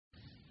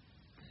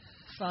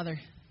Father,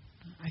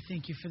 I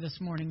thank you for this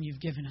morning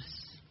you've given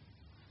us.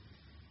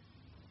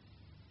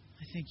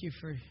 I thank you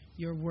for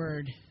your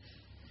word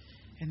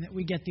and that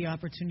we get the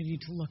opportunity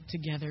to look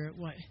together at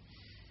what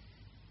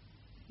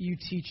you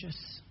teach us.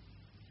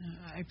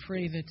 I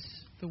pray that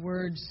the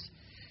words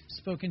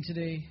spoken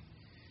today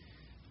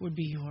would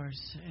be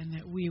yours and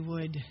that we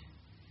would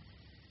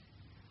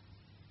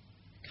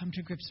come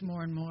to grips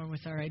more and more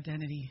with our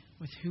identity,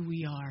 with who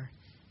we are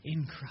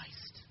in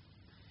Christ.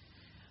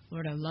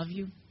 Lord, I love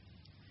you.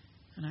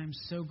 And I'm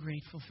so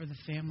grateful for the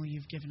family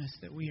you've given us,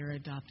 that we are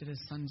adopted as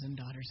sons and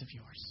daughters of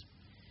yours.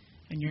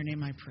 In your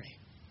name I pray.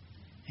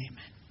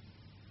 Amen.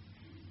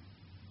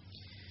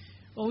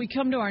 Well, we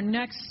come to our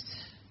next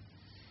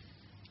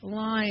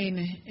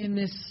line in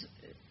this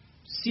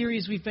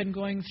series we've been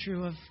going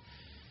through of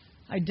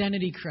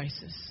identity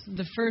crisis.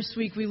 The first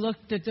week we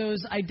looked at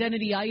those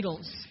identity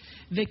idols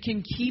that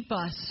can keep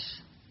us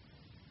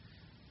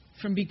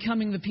from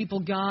becoming the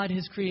people God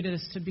has created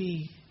us to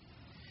be.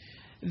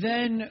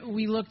 Then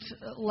we looked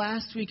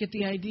last week at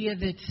the idea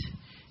that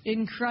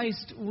in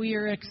Christ we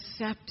are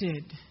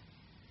accepted.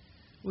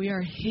 We are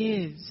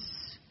His.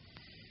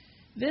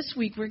 This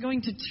week we're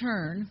going to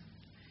turn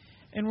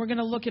and we're going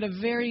to look at a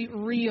very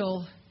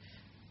real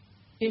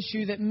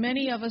issue that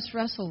many of us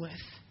wrestle with.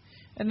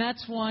 And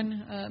that's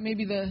one,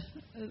 maybe the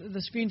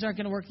screens aren't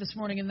going to work this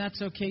morning, and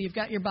that's okay. You've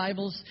got your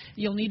Bibles.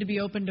 You'll need to be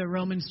open to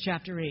Romans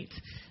chapter 8.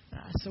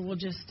 So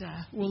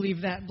we'll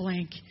leave that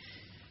blank.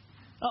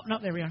 Oh, no,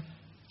 there we are.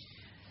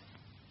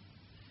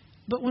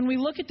 But when we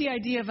look at the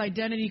idea of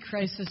identity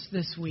crisis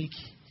this week,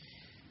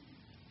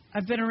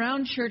 I've been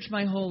around church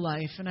my whole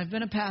life, and I've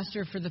been a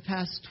pastor for the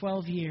past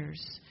 12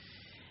 years.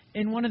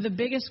 And one of the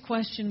biggest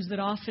questions that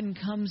often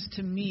comes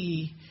to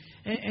me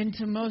and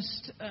to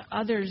most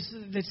others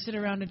that sit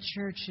around a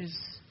church is,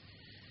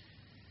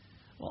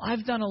 well,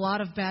 I've done a lot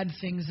of bad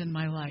things in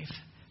my life.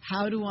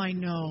 How do I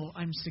know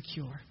I'm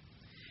secure?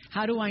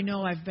 How do I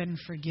know I've been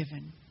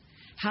forgiven?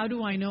 How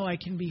do I know I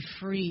can be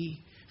free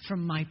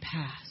from my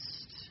past?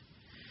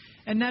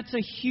 And that's a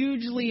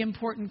hugely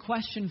important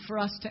question for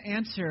us to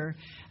answer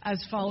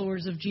as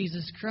followers of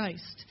Jesus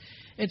Christ.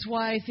 It's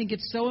why I think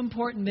it's so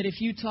important that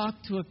if you talk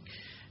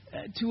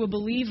to a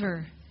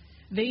believer,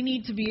 they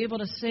need to be able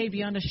to say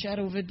beyond a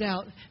shadow of a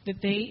doubt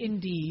that they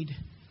indeed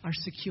are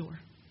secure.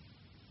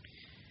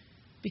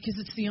 Because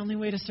it's the only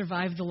way to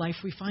survive the life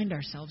we find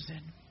ourselves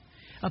in.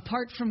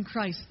 Apart from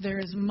Christ, there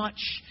is much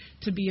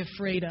to be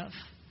afraid of.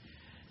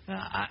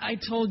 I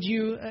told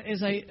you,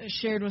 as I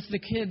shared with the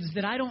kids,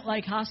 that I don't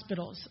like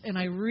hospitals, and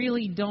I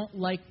really don't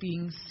like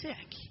being sick.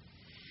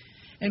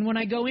 And when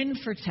I go in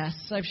for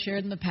tests, I've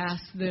shared in the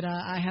past that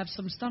I have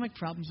some stomach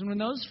problems. And when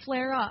those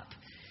flare up,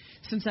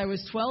 since I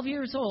was 12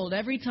 years old,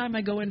 every time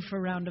I go in for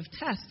a round of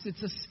tests,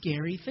 it's a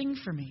scary thing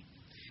for me.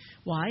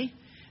 Why?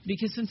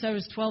 Because since I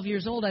was 12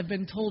 years old, I've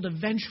been told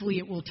eventually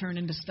it will turn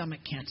into stomach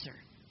cancer.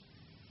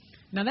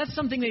 Now, that's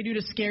something they do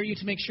to scare you,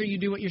 to make sure you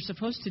do what you're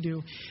supposed to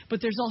do. But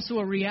there's also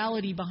a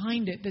reality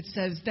behind it that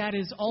says that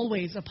is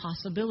always a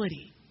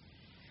possibility.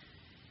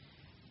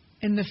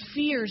 And the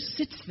fear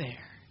sits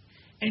there,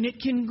 and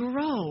it can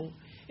grow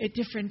at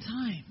different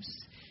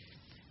times.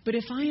 But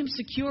if I am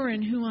secure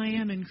in who I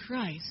am in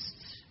Christ,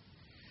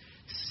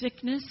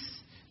 sickness,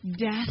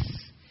 death,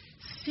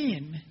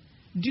 sin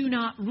do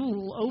not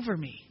rule over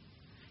me.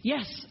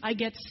 Yes, I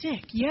get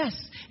sick. Yes,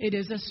 it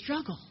is a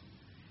struggle.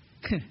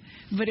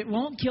 But it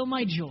won't kill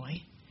my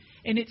joy,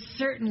 and it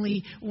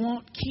certainly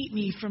won't keep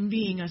me from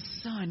being a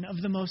son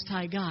of the Most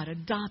High God,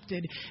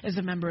 adopted as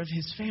a member of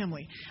His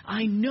family.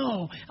 I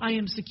know I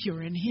am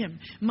secure in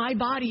Him. My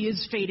body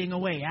is fading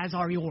away, as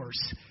are yours.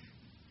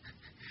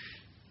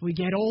 We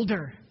get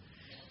older.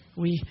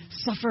 We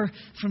suffer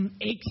from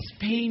aches,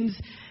 pains,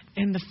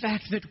 and the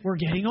fact that we're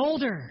getting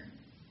older.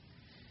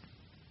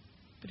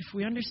 But if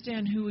we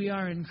understand who we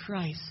are in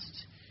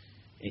Christ,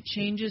 it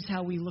changes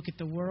how we look at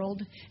the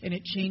world, and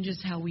it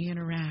changes how we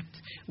interact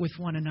with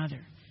one another.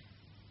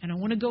 And I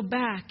want to go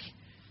back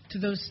to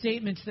those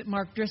statements that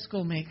Mark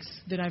Driscoll makes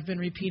that I've been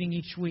repeating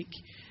each week.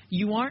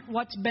 You aren't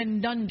what's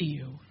been done to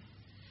you,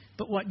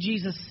 but what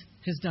Jesus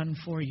has done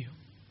for you.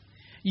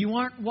 You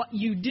aren't what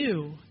you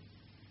do,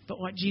 but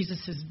what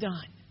Jesus has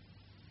done.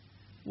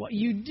 What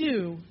you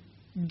do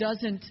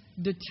doesn't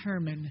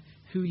determine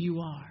who you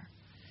are.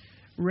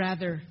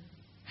 Rather,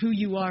 who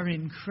you are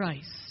in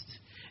Christ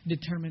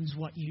determines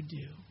what you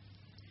do.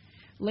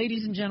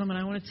 Ladies and gentlemen,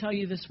 I want to tell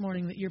you this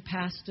morning that your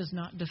past does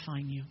not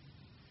define you.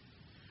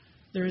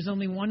 There is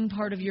only one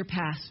part of your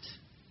past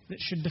that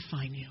should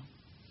define you.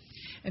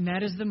 And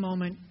that is the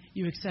moment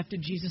you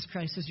accepted Jesus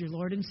Christ as your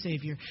Lord and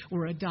Savior,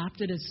 were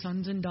adopted as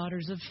sons and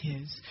daughters of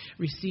His,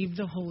 received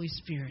the Holy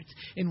Spirit,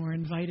 and were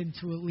invited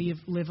to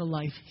live a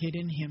life hid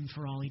in Him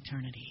for all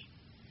eternity.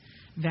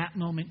 That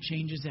moment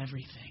changes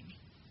everything.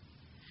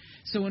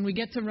 So when we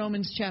get to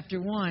Romans chapter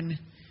 1,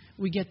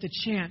 we get the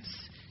chance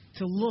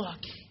to look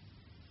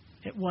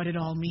at what it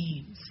all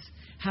means.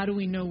 How do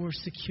we know we're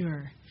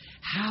secure?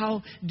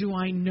 How do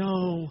I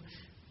know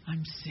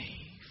I'm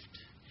saved?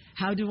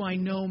 How do I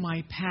know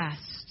my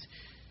past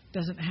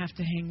doesn't have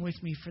to hang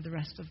with me for the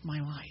rest of my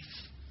life.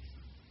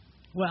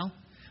 Well,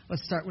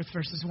 let's start with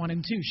verses 1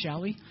 and 2,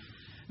 shall we?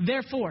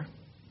 Therefore,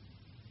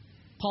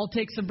 Paul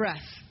takes a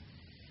breath.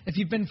 If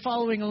you've been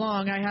following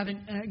along, I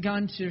haven't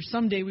gone to,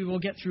 someday we will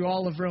get through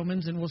all of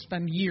Romans and we'll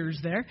spend years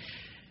there.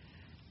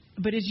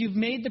 But as you've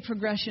made the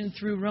progression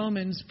through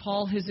Romans,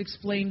 Paul has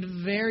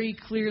explained very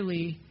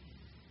clearly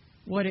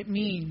what it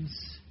means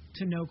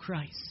to know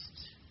Christ.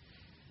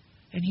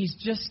 And he's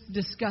just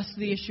discussed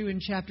the issue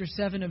in chapter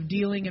 7 of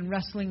dealing and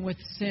wrestling with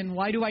sin.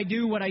 Why do I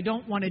do what I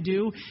don't want to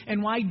do?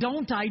 And why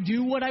don't I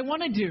do what I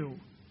want to do?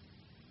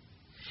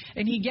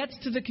 And he gets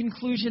to the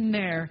conclusion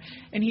there,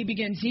 and he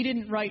begins. He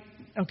didn't write,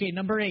 okay,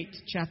 number 8,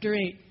 chapter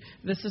 8.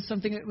 This is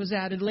something that was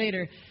added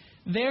later.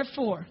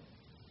 Therefore,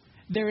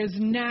 there is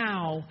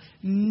now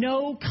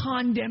no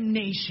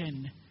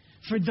condemnation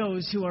for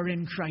those who are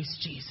in Christ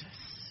Jesus.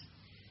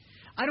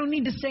 I don't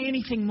need to say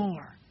anything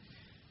more.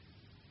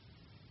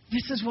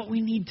 This is what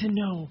we need to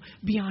know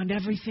beyond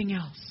everything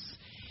else.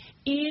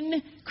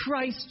 In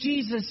Christ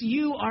Jesus,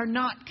 you are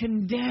not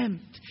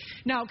condemned.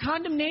 Now,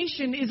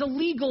 condemnation is a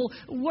legal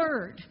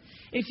word.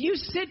 If you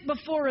sit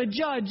before a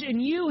judge and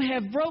you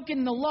have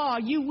broken the law,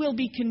 you will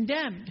be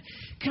condemned.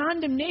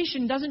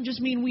 Condemnation doesn't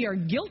just mean we are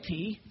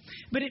guilty,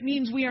 but it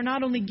means we are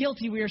not only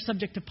guilty, we are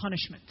subject to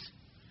punishment.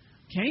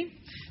 Okay?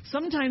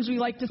 Sometimes we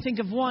like to think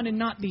of one and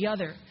not the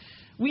other.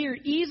 We are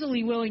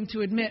easily willing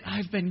to admit,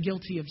 I've been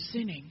guilty of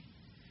sinning.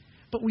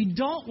 But we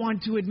don't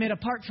want to admit,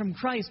 apart from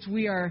Christ,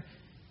 we are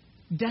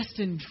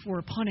destined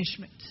for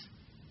punishment,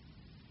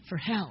 for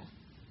hell,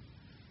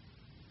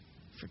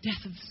 for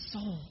death of the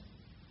soul,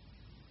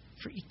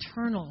 for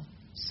eternal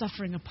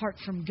suffering apart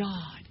from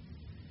God.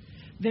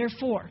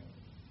 Therefore,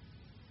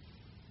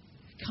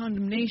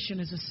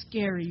 condemnation is a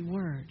scary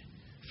word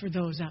for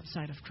those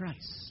outside of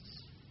Christ.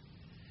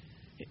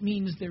 It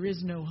means there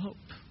is no hope.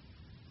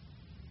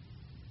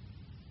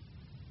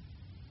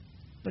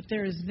 But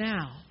there is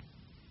now,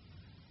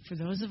 for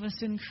those of us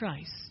in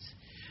Christ,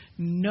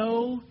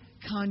 no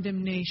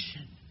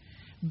condemnation,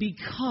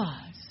 because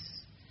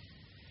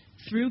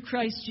through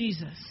Christ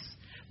Jesus,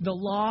 the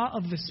law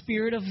of the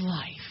Spirit of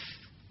life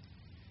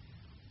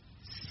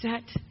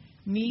set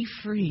me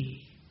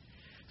free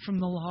from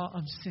the law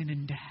of sin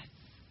and death.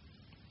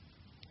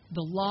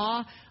 The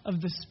law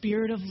of the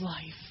Spirit of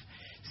life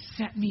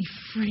set me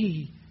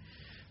free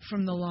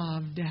from the law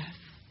of death.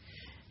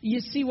 You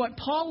see, what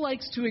Paul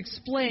likes to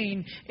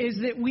explain is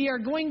that we are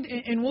going,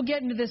 and we'll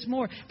get into this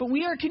more, but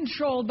we are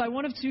controlled by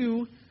one of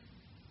two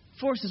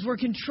forces. We're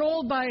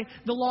controlled by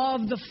the law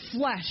of the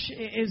flesh,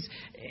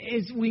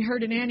 as we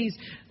heard in Annie's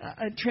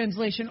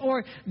translation,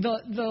 or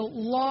the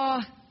law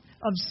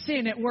of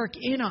sin at work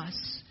in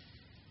us.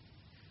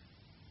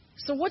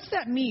 So what's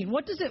that mean?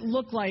 What does it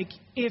look like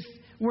if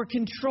we're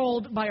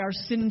controlled by our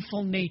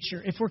sinful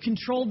nature, if we're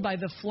controlled by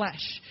the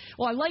flesh?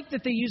 Well, I like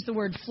that they use the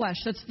word flesh.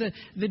 That's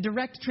the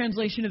direct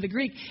translation of the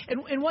Greek.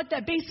 And what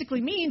that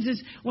basically means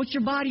is what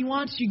your body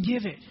wants, you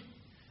give it.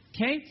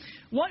 Okay?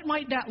 What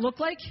might that look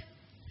like?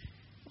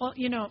 Well,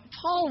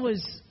 Paul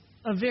was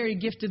a very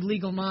gifted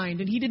legal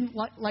mind, and he didn't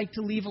like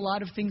to leave a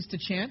lot of things to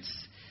chance.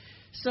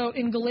 So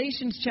in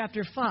Galatians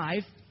chapter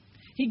 5,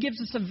 he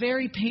gives us a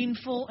very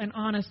painful and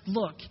honest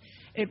look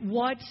at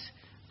what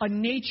a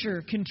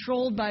nature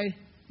controlled by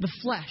the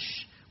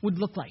flesh would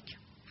look like.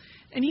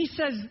 And he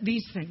says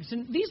these things,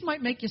 and these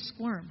might make you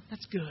squirm.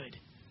 That's good.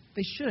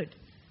 They should.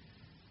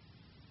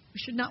 We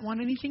should not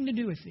want anything to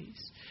do with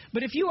these.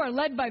 But if you are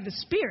led by the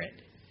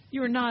Spirit,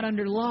 you are not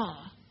under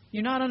law.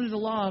 You're not under the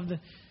law of the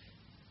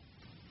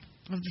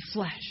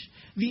flesh.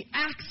 The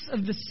acts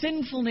of the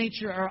sinful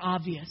nature are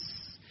obvious.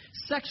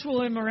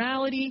 Sexual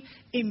immorality,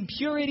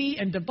 impurity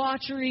and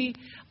debauchery,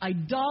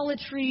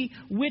 idolatry,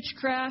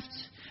 witchcraft.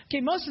 Okay,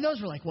 most of those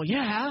were like, well,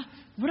 yeah,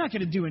 we're not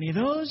going to do any of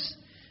those.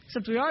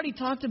 Except we already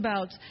talked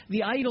about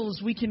the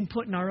idols we can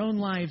put in our own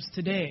lives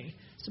today.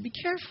 So be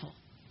careful.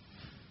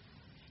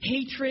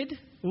 Hatred.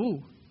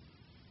 Ooh,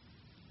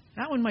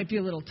 that one might be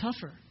a little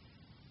tougher.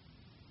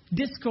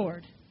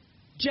 Discord,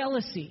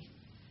 jealousy,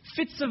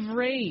 fits of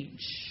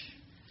rage,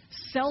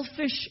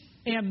 selfish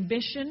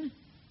ambition,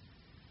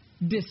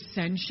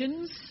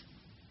 dissensions,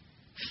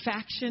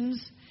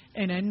 factions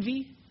and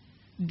envy,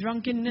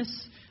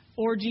 drunkenness,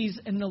 orgies,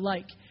 and the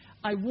like.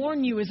 I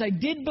warn you, as I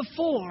did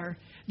before,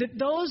 that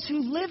those who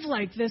live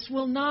like this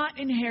will not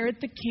inherit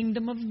the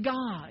kingdom of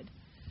God.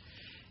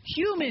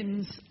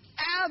 Humans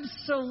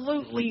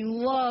absolutely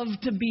love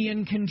to be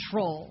in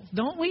control,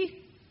 don't we?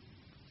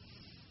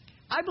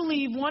 I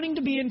believe wanting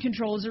to be in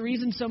control is the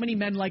reason so many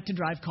men like to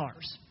drive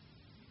cars.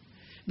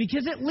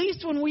 Because at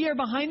least when we are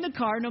behind the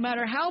car, no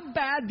matter how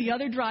bad the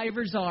other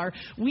drivers are,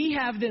 we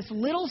have this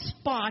little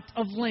spot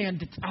of land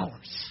that's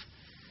ours.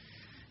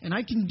 And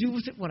I can do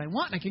with it what I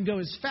want. I can go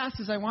as fast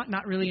as I want,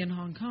 not really in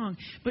Hong Kong.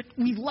 But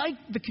we like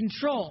the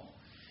control.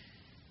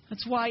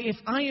 That's why if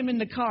I am in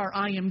the car,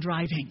 I am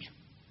driving,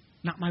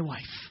 not my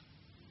wife.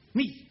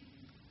 Me.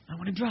 I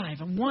want to drive.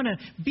 I want to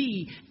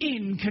be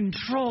in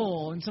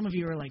control. And some of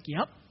you are like,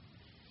 yep.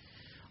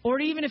 Or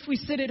even if we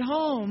sit at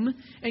home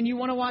and you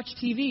want to watch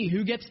TV,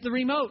 who gets the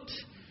remote?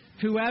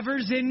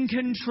 whoever's in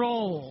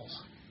control,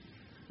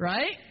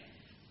 right?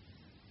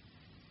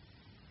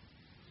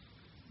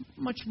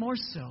 Much more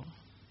so,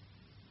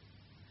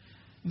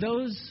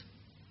 those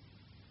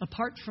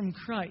apart from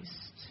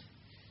Christ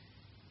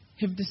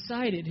have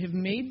decided, have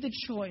made the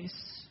choice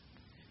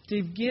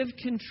to give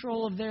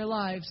control of their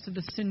lives to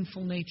the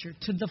sinful nature,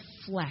 to the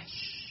flesh,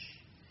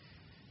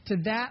 to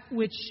that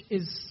which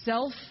is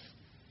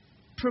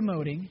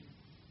self-promoting,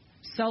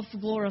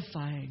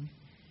 self-glorifying,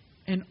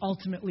 and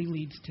ultimately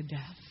leads to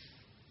death.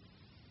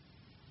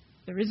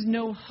 There is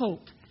no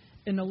hope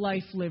in a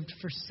life lived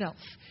for self.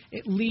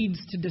 It leads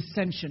to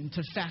dissension,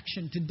 to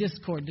faction, to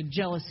discord, to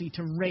jealousy,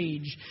 to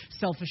rage,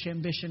 selfish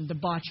ambition,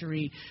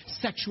 debauchery,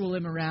 sexual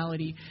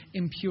immorality,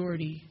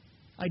 impurity,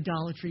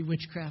 idolatry,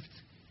 witchcraft,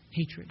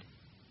 hatred.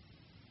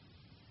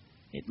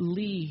 It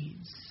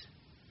leads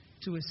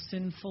to a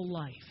sinful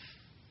life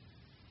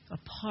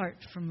apart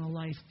from the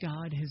life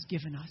God has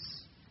given us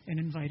and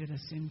invited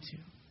us into.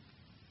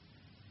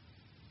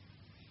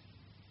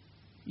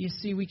 You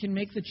see, we can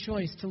make the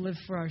choice to live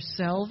for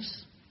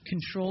ourselves,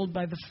 controlled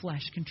by the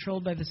flesh,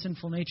 controlled by the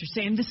sinful nature,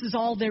 saying, this is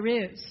all there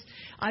is.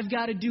 I've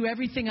got to do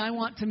everything I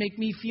want to make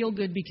me feel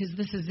good because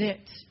this is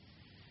it.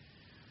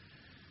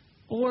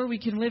 Or we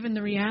can live in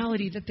the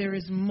reality that there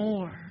is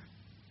more.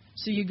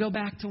 So you go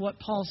back to what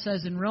Paul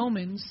says in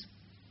Romans,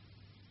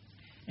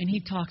 and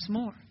he talks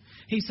more.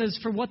 He says,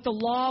 for what the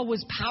law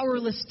was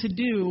powerless to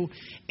do,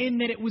 in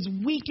that it was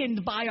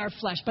weakened by our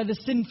flesh, by the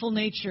sinful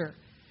nature,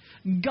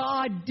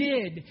 God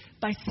did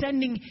by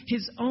sending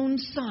His own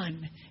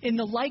Son in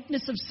the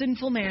likeness of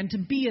sinful man to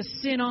be a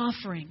sin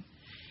offering.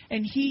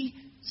 And He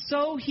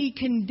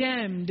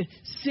condemned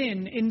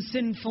sin in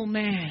sinful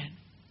man,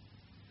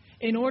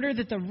 in order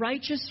that the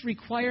righteous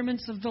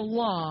requirements of the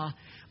law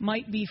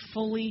might be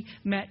fully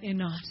met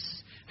in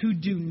us, who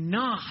do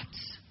not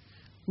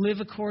live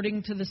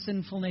according to the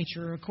sinful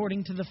nature or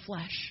according to the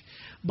flesh,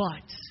 but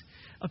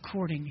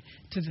according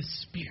to the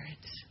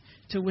Spirit.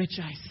 To which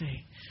I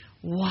say,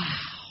 wow,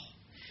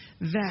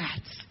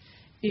 that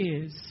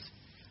is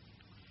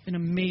an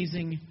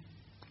amazing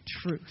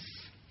truth.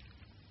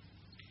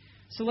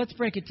 So let's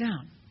break it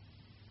down.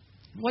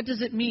 What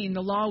does it mean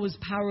the law was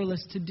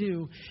powerless to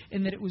do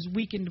in that it was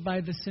weakened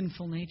by the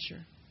sinful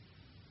nature?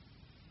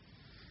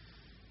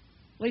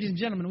 Ladies and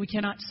gentlemen, we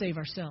cannot save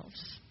ourselves.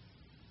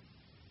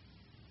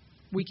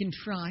 We can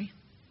try.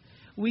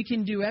 We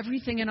can do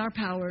everything in our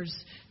powers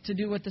to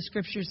do what the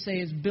Scriptures say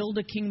is build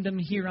a kingdom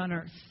here on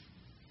earth.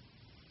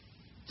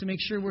 To make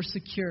sure we're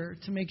secure,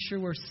 to make sure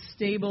we're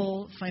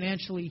stable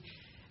financially,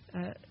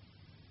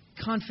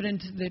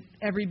 confident that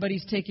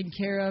everybody's taken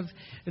care of,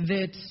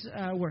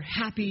 that we're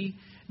happy,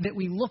 that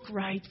we look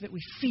right, that we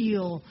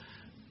feel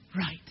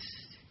right.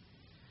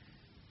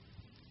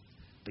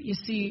 But you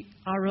see,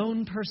 our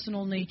own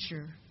personal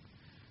nature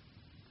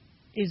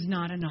is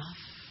not enough.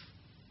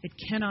 It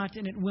cannot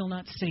and it will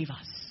not save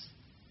us.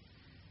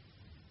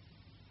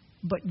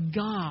 But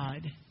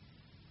God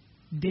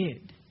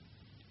did,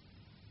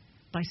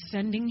 by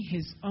sending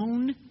His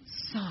own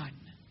Son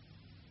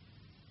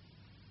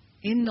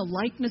in the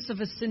likeness of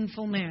a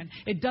sinful man.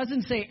 It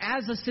doesn't say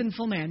as a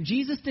sinful man.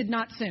 Jesus did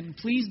not sin.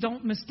 Please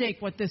don't mistake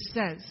what this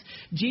says.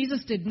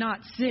 Jesus did not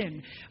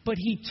sin, but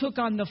He took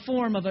on the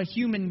form of a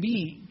human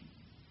being.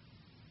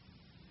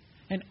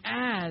 And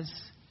as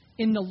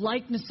in the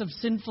likeness of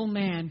sinful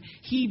man,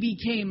 He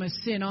became a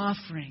sin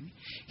offering.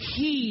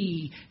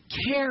 He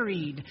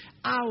carried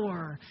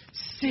our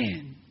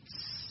sins.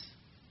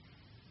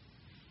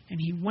 And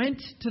He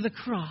went to the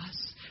cross,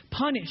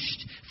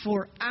 punished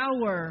for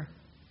our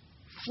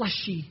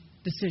fleshy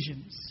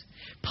decisions,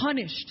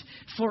 punished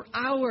for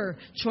our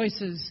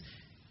choices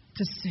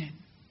to sin,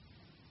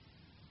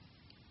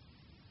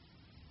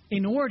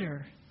 in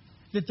order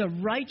that the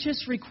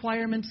righteous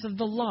requirements of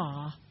the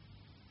law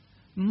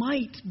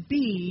might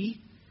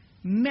be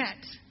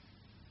met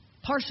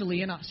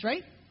partially in us,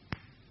 right?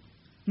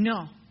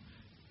 No.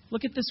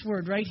 Look at this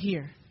word right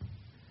here.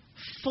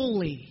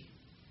 Fully.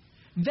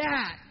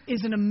 That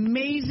is an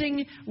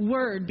amazing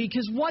word,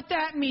 because what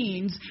that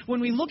means, when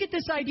we look at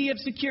this idea of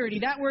security,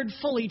 that word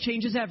fully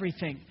changes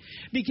everything.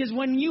 Because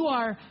when you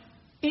are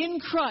in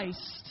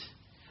Christ,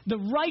 the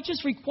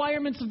righteous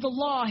requirements of the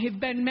law have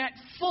been met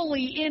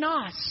fully in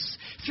us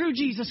through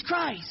Jesus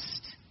Christ.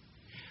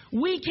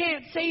 We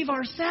can't save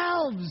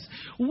ourselves.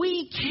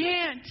 We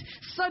can't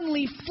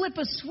suddenly flip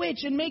a switch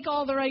and make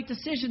all the right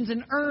decisions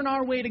and earn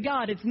our way to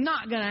God. It's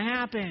not going to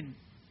happen.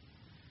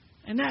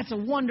 And that's a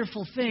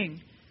wonderful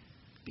thing.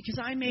 Because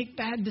I make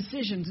bad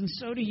decisions, and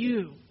so do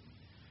you.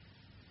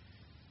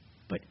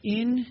 But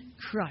in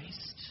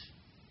Christ,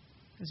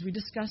 as we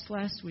discussed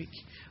last week,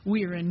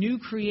 we are a new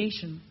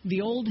creation.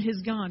 The old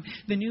has gone,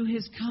 the new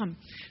has come.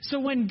 So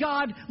when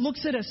God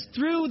looks at us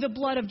through the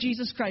blood of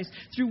Jesus Christ,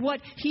 through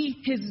what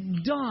He has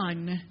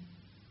done,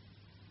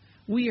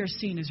 we are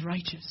seen as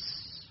righteous.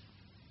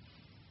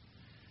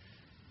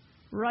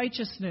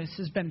 Righteousness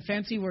has been,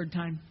 fancy word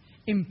time,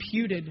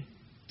 imputed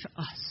to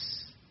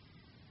us.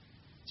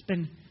 It's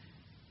been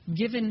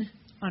given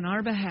on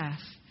our behalf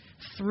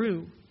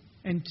through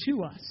and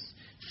to us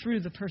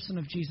through the person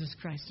of Jesus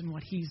Christ and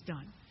what He's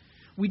done.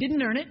 We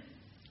didn't earn it.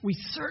 We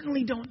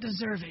certainly don't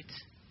deserve it.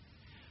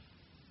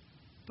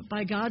 But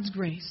by God's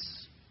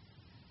grace,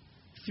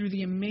 through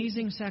the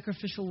amazing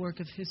sacrificial work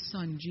of His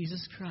Son,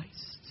 Jesus Christ,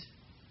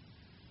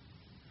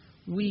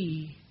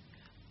 we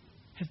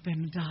have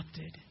been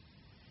adopted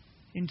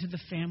into the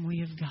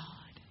family of God.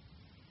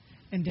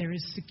 And there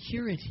is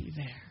security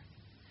there.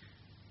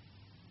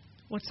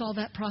 What's all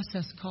that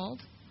process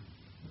called?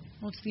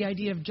 Well, it's the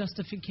idea of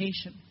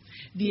justification.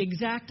 The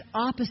exact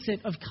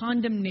opposite of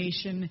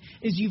condemnation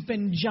is you've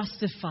been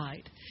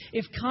justified.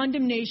 If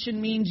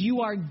condemnation means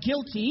you are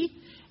guilty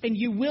and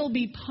you will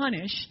be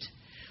punished,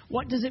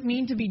 what does it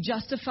mean to be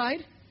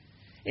justified?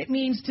 It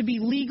means to be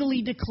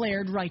legally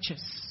declared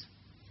righteous.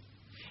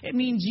 It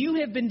means you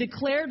have been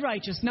declared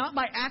righteous, not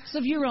by acts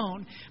of your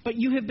own, but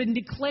you have been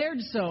declared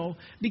so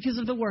because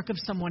of the work of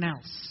someone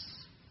else.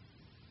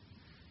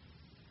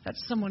 That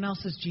someone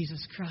else is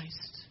Jesus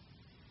Christ.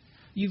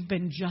 You've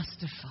been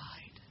justified.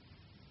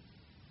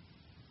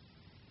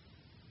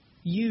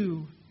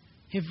 You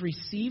have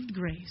received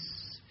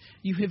grace.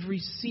 You have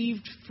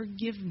received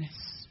forgiveness.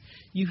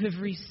 You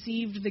have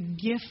received the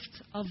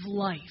gift of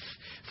life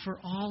for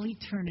all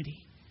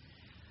eternity.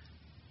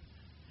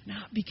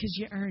 Not because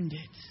you earned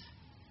it,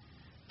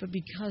 but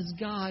because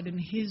God, in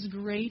His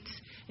great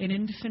and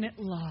infinite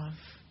love,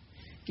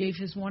 gave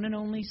His one and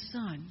only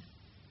Son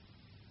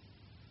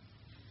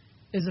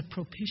as a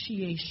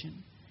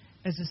propitiation,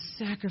 as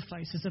a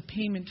sacrifice, as a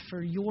payment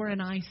for your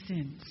and I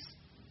sins,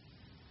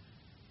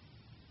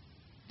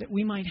 that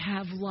we might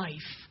have life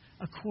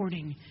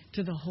according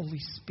to the Holy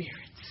Spirit.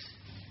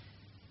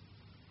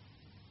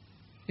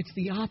 It's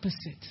the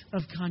opposite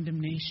of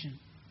condemnation.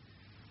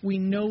 We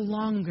no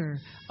longer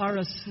are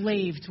a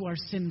slave to our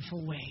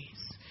sinful ways.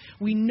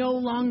 We no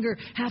longer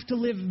have to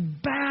live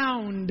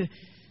bound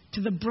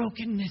to the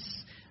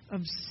brokenness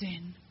of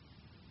sin.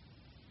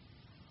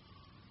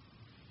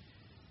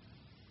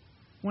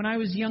 When I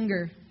was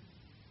younger,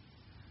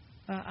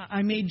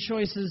 I made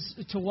choices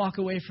to walk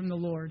away from the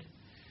Lord.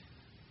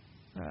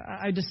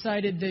 I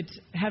decided that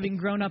having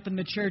grown up in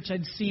the church,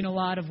 I'd seen a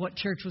lot of what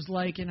church was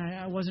like, and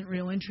I wasn't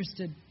real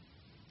interested.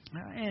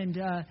 And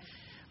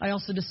I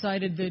also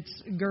decided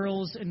that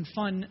girls and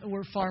fun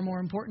were far more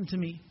important to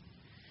me.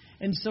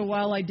 And so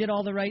while I did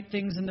all the right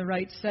things in the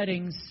right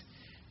settings,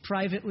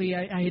 privately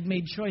I had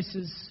made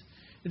choices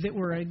that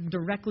were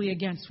directly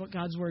against what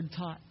God's Word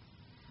taught.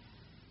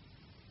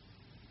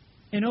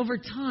 And over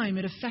time,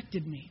 it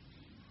affected me.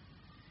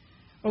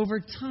 Over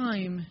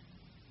time,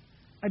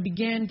 I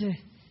began to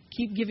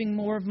keep giving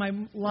more of my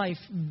life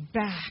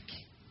back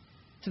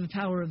to the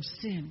power of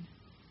sin.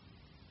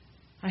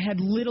 I had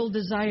little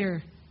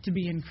desire to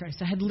be in Christ.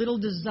 I had little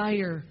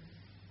desire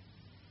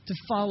to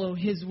follow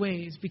His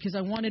ways because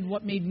I wanted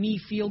what made me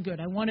feel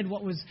good. I wanted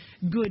what was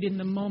good in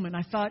the moment.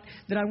 I thought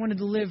that I wanted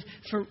to live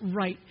for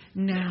right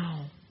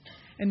now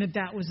and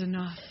that was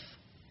enough.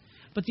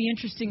 But the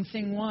interesting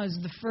thing was,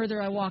 the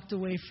further I walked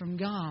away from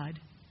God,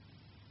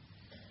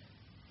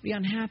 the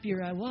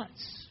unhappier I was.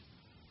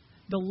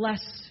 The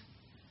less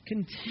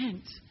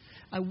content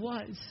I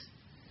was.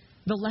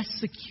 The less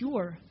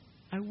secure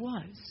I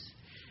was.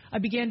 I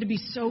began to be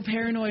so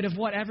paranoid of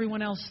what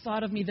everyone else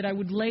thought of me that I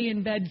would lay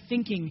in bed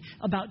thinking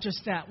about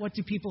just that. What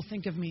do people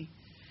think of me?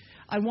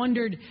 I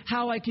wondered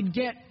how I could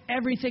get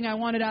everything I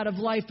wanted out of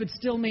life but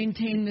still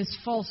maintain this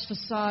false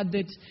facade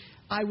that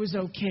I was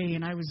okay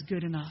and I was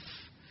good enough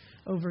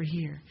over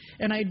here.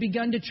 And I had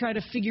begun to try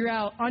to figure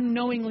out,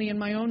 unknowingly in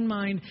my own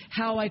mind,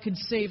 how I could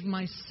save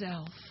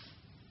myself.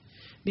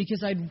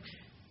 Because I'd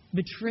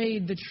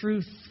betrayed the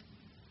truth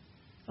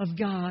of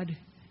God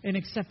and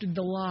accepted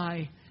the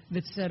lie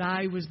that said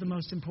I was the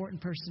most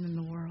important person in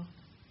the world.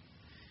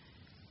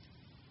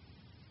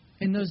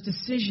 And those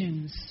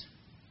decisions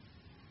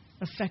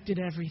affected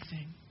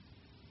everything.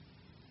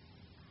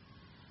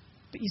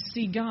 But you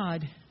see,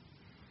 God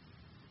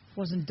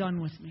wasn't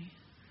done with me.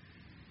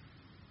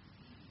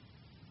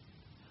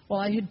 While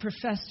I had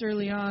professed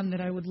early on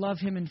that I would love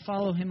Him and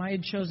follow Him, I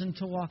had chosen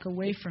to walk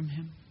away from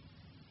Him.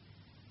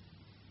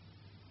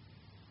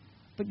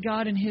 But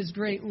God, in His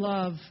great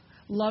love,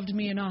 loved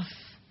me enough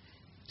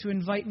to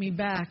invite me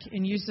back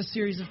and used a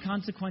series of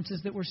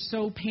consequences that were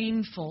so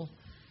painful,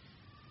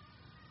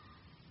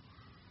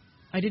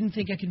 I didn't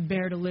think I could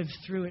bear to live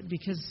through it.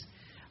 Because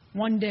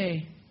one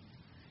day,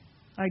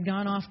 I'd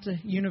gone off to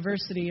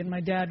university and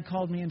my dad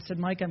called me and said,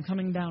 "Mike, I'm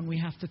coming down. We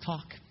have to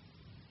talk."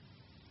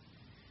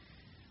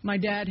 My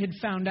dad had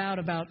found out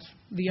about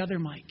the other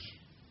Mike.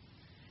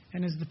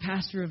 And as the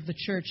pastor of the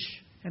church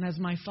and as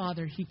my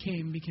father, he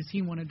came because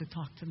he wanted to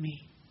talk to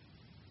me.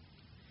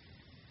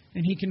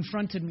 And he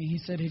confronted me. He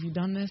said, "Have you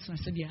done this?" And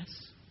I said, "Yes."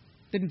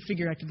 Didn't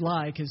figure I could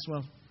lie because,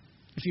 well,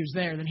 if he was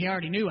there, then he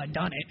already knew I'd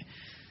done it.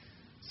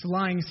 So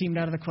lying seemed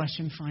out of the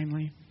question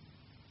finally.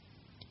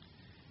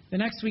 The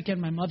next weekend,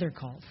 my mother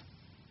called.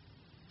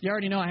 You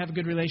already know I have a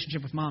good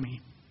relationship with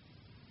Mommy.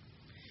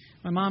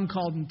 My mom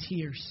called in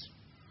tears.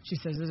 She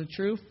says, "Is it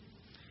true?"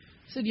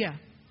 I said, "Yeah.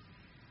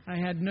 I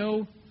had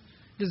no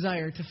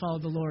desire to follow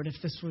the Lord if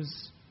this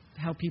was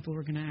how people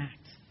were going to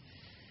act."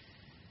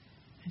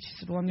 And she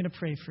said, well, I'm going to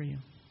pray for you.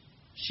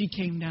 She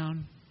came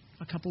down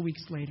a couple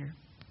weeks later.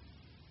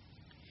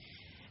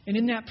 And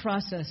in that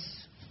process,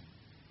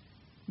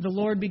 the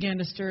Lord began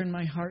to stir in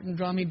my heart and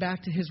draw me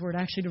back to His Word,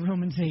 actually to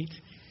Romans 8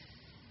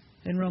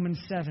 and Romans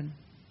 7.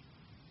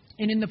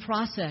 And in the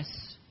process,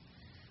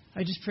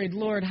 I just prayed,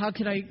 Lord, how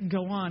can I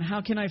go on?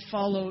 How can I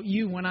follow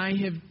you when I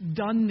have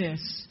done this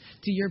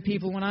to your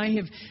people, when I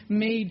have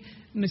made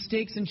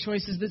mistakes and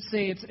choices that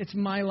say it's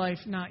my life,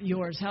 not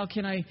yours? How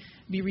can I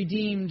be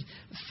redeemed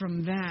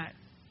from that?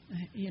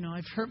 You know,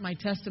 I've hurt my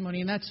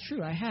testimony, and that's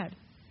true, I had.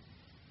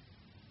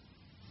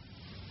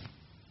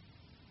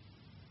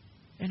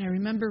 And I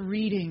remember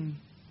reading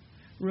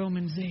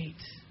Romans 8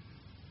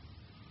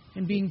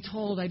 and being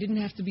told I didn't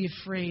have to be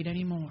afraid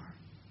anymore.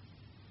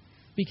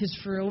 Because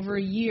for over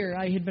a year,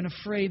 I had been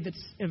afraid that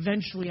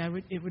eventually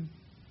it would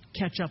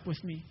catch up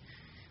with me.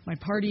 My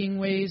partying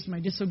ways, my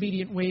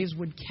disobedient ways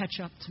would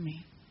catch up to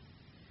me.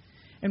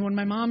 And when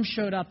my mom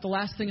showed up, the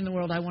last thing in the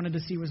world I wanted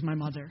to see was my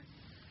mother.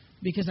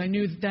 Because I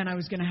knew that then I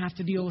was going to have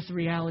to deal with the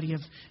reality of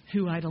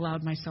who I'd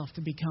allowed myself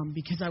to become.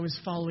 Because I was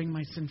following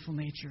my sinful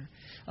nature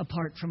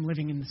apart from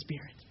living in the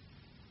Spirit.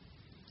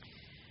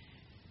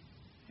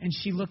 And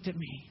she looked at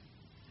me.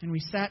 And we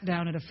sat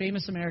down at a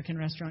famous American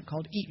restaurant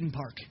called Eaton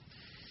Park.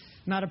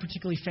 Not a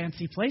particularly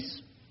fancy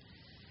place.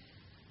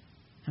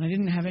 And I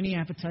didn't have any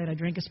appetite. I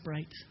drank a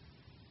Sprite.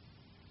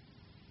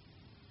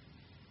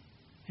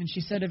 And she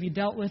said, have you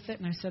dealt with it?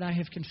 And I said, I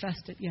have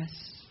confessed it, yes.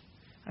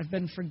 I've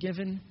been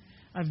forgiven.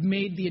 I've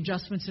made the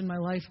adjustments in my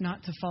life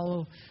not to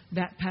follow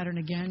that pattern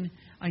again.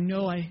 I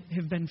know I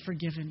have been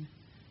forgiven,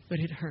 but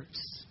it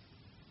hurts.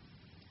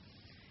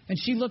 And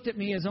she looked at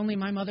me as only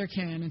my mother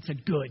can and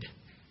said, good.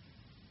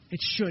 It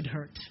should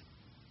hurt.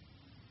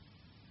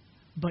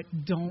 But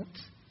don't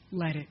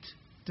let it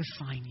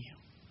define you.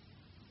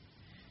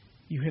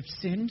 You have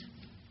sinned.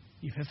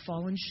 You have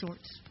fallen short.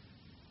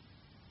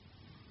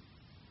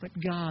 But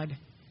God,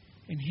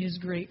 in His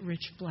great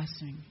rich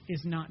blessing,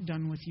 is not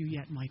done with you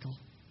yet, Michael.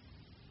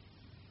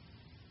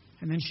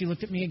 And then she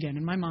looked at me again,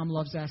 and my mom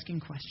loves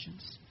asking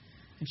questions.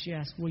 And she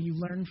asked, will you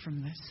learn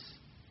from this?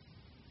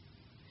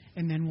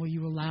 And then will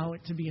you allow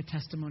it to be a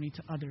testimony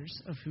to others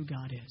of who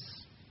God is?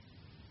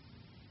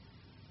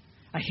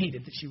 I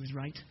hated that she was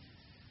right.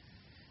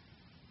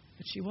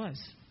 But she was.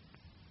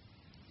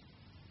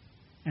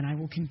 And I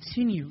will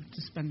continue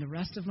to spend the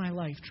rest of my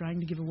life trying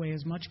to give away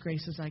as much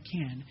grace as I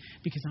can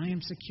because I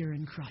am secure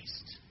in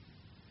Christ.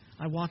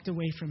 I walked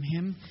away from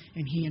Him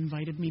and He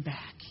invited me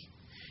back.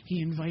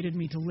 He invited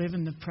me to live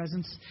in the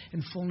presence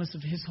and fullness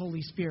of His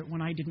Holy Spirit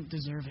when I didn't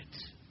deserve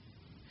it.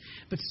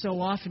 But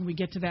so often we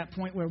get to that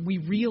point where we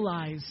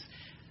realize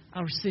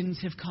our sins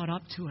have caught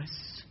up to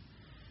us.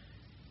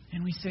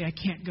 And we say, I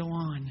can't go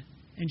on,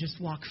 and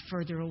just walk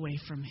further away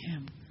from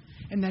Him.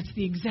 And that's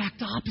the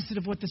exact opposite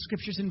of what the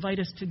Scriptures invite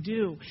us to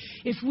do.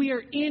 If we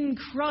are in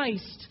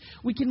Christ,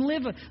 we can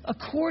live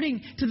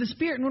according to the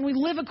Spirit. And when we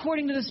live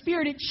according to the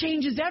Spirit, it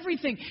changes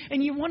everything.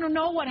 And you want to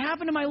know what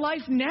happened to my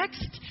life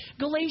next?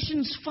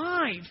 Galatians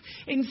 5.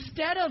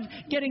 Instead of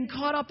getting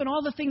caught up in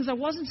all the things I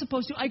wasn't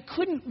supposed to, I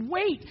couldn't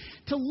wait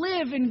to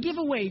live and give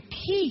away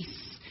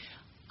peace.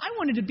 I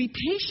wanted to be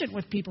patient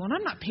with people, and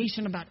I'm not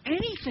patient about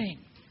anything.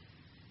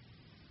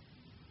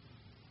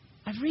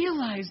 I've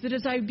realized that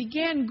as I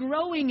began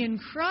growing in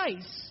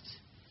Christ,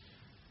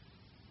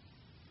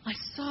 I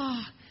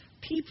saw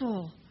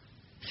people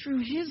through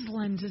His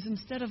lenses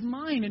instead of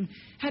mine and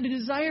had a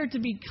desire to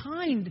be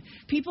kind.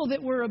 People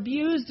that were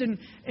abused and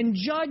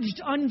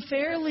judged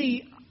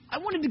unfairly, I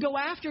wanted to go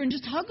after and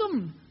just hug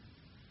them.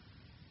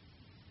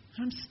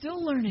 I'm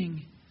still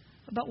learning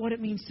about what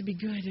it means to be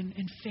good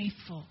and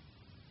faithful.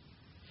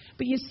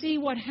 But you see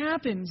what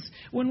happens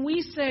when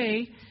we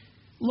say,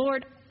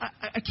 Lord,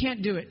 I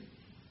can't do it.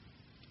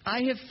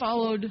 I have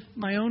followed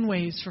my own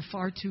ways for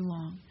far too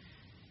long.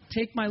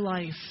 Take my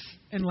life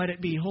and let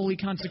it be wholly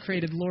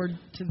consecrated, Lord,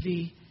 to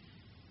Thee.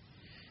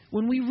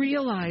 When we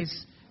realize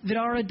that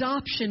our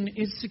adoption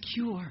is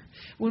secure,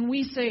 when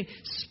we say,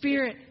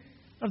 Spirit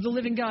of the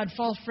living God,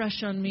 fall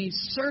fresh on me,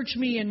 search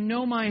me and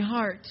know my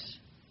heart,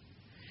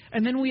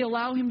 and then we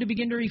allow Him to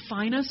begin to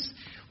refine us,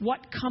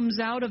 what comes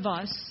out of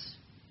us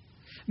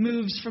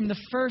moves from the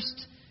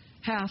first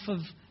half of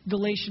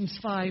Galatians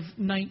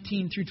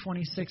 5:19 through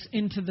 26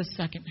 into the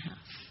second half.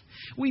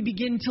 We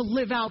begin to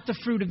live out the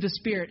fruit of the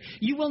Spirit.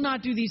 You will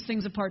not do these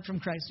things apart from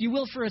Christ. You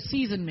will for a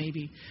season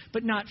maybe,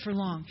 but not for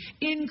long.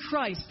 In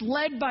Christ,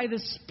 led by the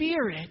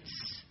Spirit,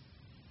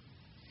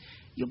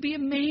 you'll be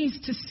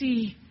amazed to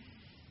see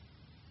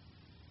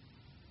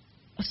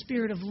a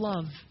spirit of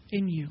love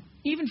in you,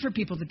 even for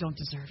people that don't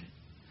deserve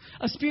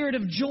it. A spirit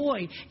of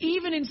joy,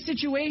 even in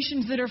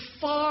situations that are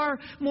far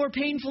more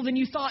painful than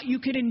you thought you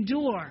could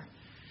endure.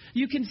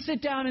 You can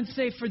sit down and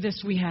say, for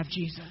this we have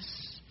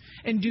Jesus,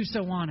 and do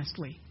so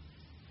honestly.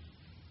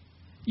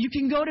 You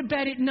can go to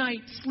bed at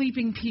night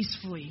sleeping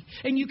peacefully,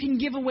 and you can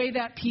give away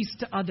that peace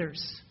to others.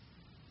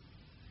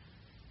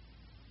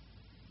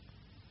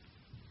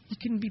 You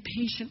can be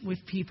patient with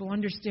people,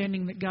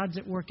 understanding that God's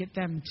at work at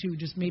them too,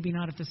 just maybe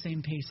not at the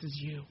same pace as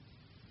you.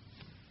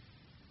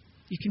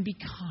 You can be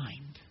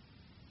kind,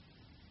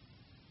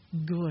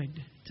 good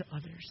to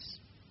others,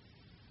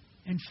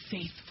 and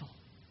faithful,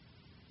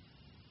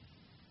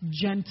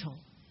 gentle.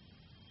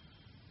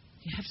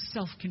 You have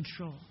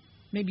self-control.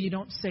 Maybe you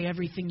don't say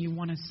everything you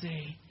want to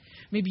say.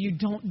 Maybe you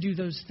don't do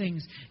those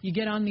things. You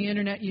get on the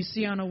internet, you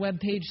see on a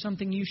web page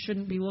something you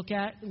shouldn't be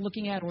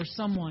looking at, or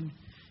someone,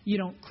 you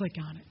don't click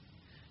on it.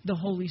 The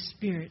Holy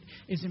Spirit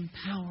is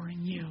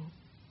empowering you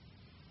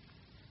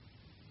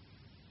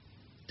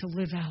to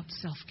live out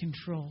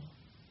self-control.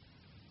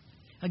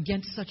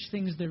 Against such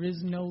things there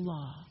is no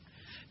law.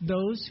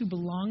 Those who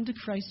belong to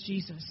Christ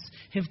Jesus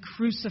have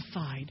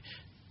crucified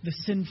the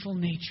sinful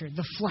nature,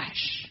 the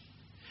flesh,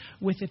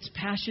 with its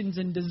passions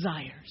and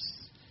desires.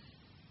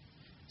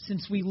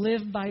 Since we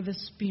live by the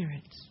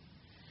Spirit,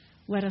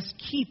 let us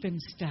keep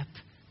in step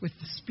with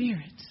the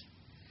Spirit.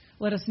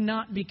 Let us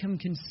not become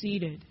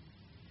conceited.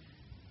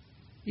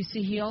 You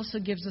see, he also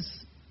gives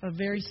us a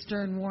very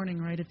stern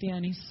warning right at the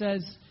end. He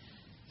says,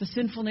 the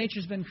sinful nature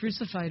has been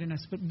crucified in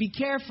us, but be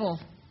careful.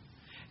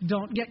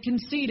 Don't get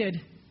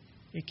conceited.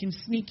 It can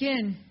sneak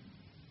in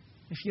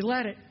if you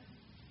let it.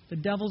 The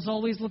devil's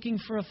always looking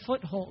for a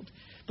foothold.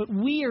 But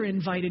we are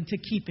invited to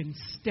keep in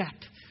step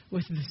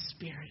with the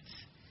Spirit.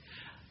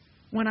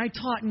 When I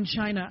taught in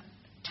China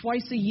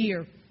twice a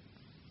year,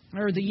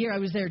 or the year I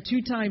was there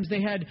 2 times,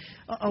 they had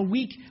a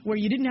week where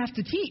you didn't have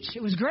to teach.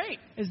 It was great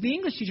as the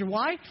English teacher.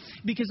 Why?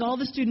 Because all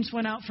the students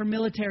went out for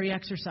military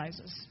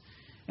exercises.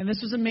 And this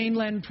was a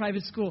mainland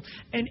private school.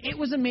 And it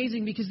was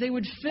amazing because they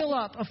would fill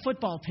up a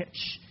football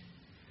pitch.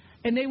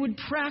 And they would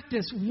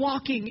practice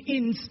walking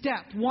in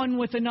step one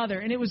with another.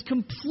 And it was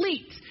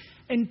complete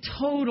and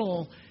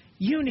total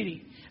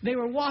unity. They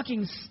were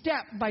walking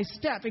step by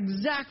step,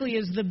 exactly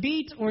as the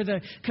beat or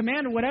the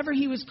command or whatever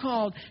he was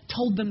called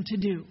told them to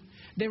do.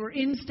 They were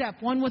in step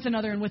one with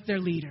another and with their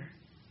leader.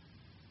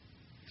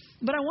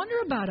 But I wonder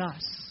about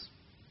us.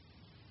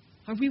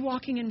 Are we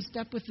walking in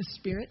step with the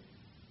Spirit?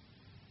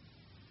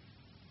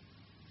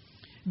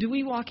 Do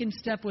we walk in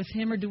step with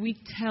Him, or do we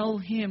tell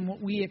Him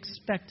what we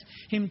expect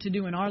Him to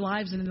do in our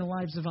lives and in the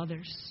lives of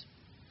others?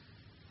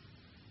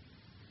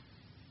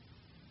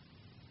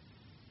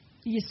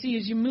 You see,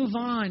 as you move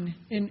on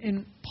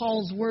in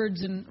Paul's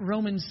words in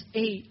Romans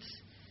 8,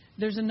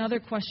 there's another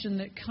question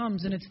that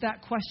comes, and it's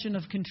that question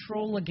of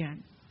control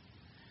again.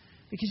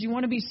 Because you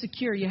want to be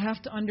secure, you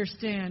have to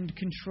understand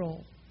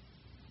control.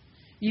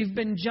 You've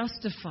been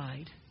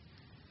justified.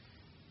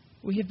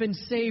 We have been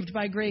saved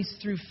by grace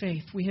through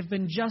faith. We have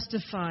been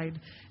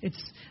justified.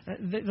 It's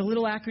the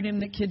little acronym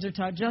that kids are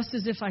taught. Just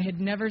as if I had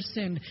never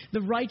sinned.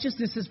 The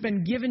righteousness has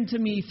been given to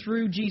me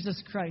through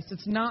Jesus Christ.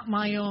 It's not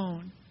my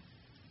own.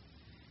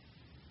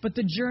 But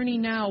the journey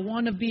now,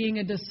 one of being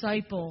a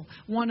disciple,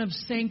 one of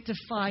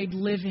sanctified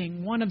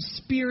living, one of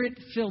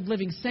Spirit-filled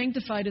living.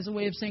 Sanctified is a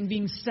way of saying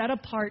being set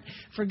apart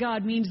for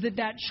God means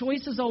that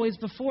choice is always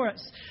before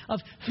us of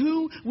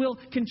who will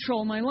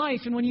control my life.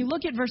 And when you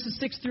look at verses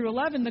 6 through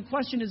 11, the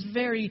question is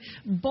very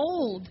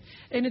bold.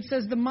 And it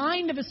says, the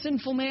mind of a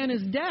sinful man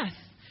is death,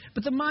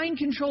 but the mind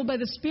controlled by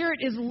the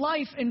Spirit is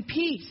life and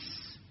peace.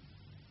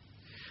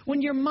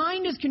 When your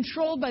mind is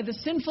controlled by the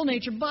sinful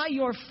nature, by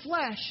your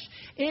flesh,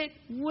 it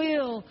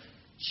will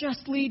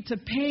just lead to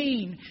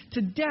pain,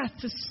 to death,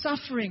 to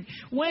suffering.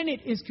 When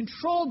it is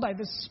controlled by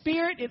the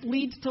Spirit, it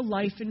leads to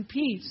life and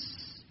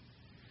peace.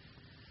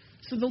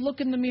 So the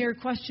look in the mirror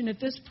question at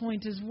this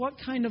point is, what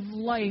kind of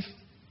life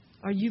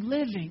are you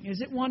living?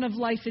 Is it one of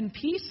life and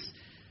peace?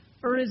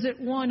 Or is it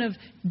one of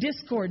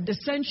discord,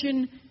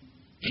 dissension,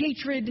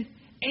 hatred,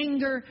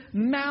 anger,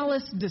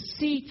 malice,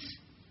 deceit?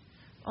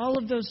 All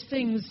of those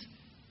things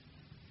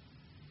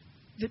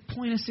that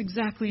point us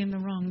exactly in the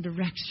wrong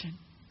direction.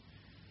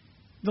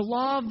 The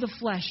law of the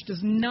flesh does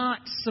not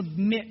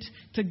submit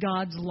to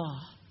God's law,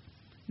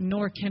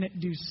 nor can it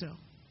do so.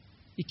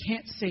 You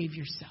can't save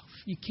yourself.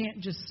 You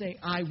can't just say,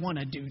 I want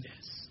to do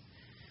this.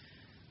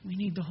 We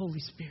need the Holy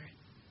Spirit.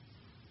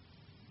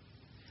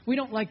 We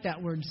don't like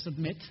that word,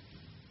 submit.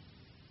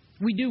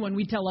 We do when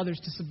we tell others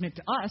to submit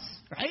to us,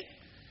 right?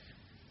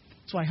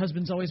 That's why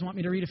husbands always want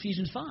me to read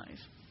Ephesians 5.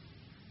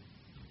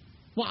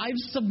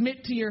 Wives,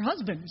 submit to your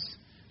husbands.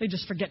 They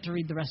just forget to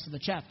read the rest of the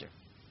chapter.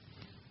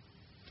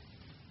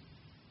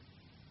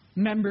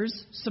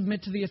 Members,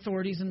 submit to the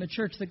authorities in the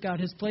church that God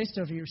has placed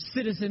over you.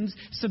 Citizens,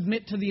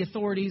 submit to the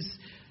authorities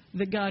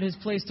that God has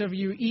placed over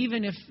you,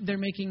 even if they're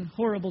making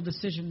horrible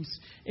decisions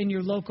in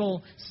your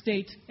local,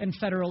 state, and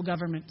federal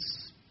governments.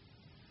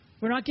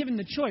 We're not given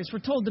the choice. We're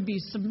told to be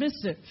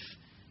submissive.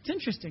 It's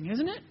interesting,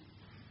 isn't it?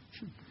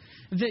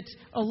 That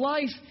a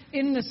life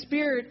in the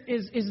Spirit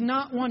is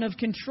not one of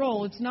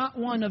control. It's not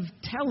one of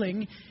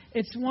telling.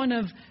 It's one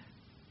of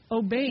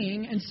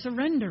obeying and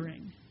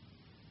surrendering.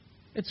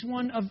 It's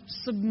one of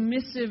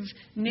submissive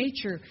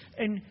nature.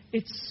 And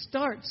it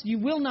starts, you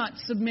will not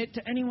submit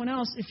to anyone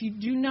else if you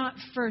do not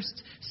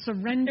first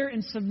surrender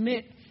and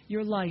submit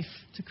your life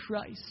to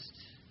Christ.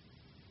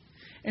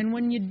 And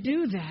when you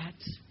do that,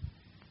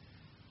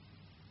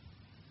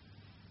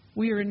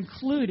 we are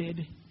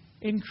included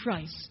in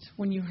Christ.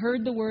 When you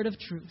heard the word of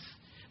truth,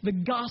 the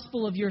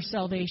gospel of your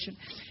salvation.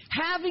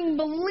 Having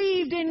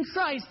believed in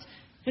Christ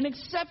and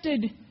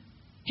accepted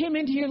Him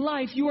into your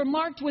life, you are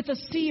marked with a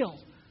seal.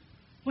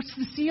 What's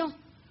the seal?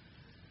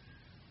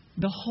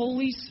 The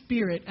Holy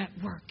Spirit at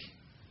work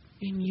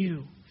in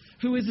you,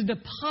 who is a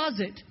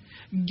deposit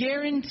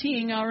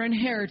guaranteeing our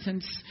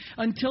inheritance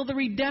until the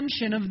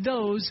redemption of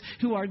those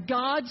who are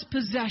God's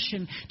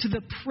possession to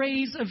the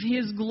praise of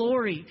His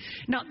glory.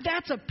 Now,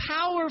 that's a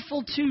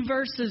powerful 2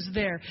 verses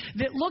there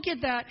that look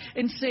at that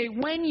and say,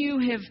 when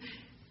you have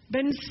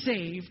been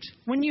saved,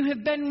 when you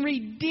have been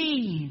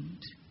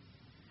redeemed,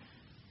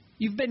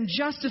 you've been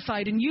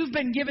justified, and you've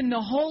been given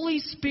the Holy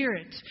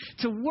Spirit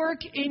to work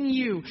in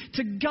you,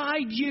 to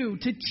guide you,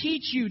 to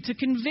teach you, to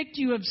convict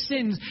you of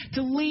sins,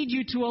 to lead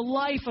you to a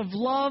life of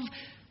love,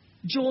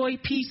 joy,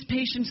 peace,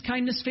 patience,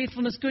 kindness,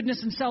 faithfulness,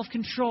 goodness, and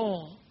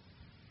self-control.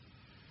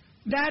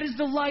 That is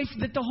the life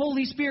that the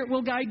Holy Spirit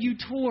will guide you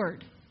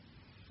toward.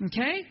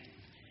 Okay?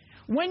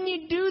 When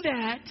you do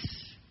that,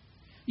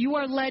 you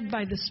are led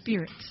by the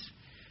Spirit.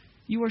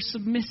 You are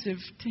submissive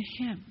to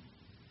Him.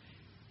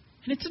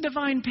 And it's a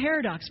divine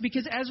paradox,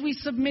 because as we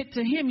submit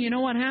to Him, you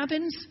know what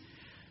happens?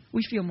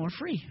 We feel more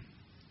free.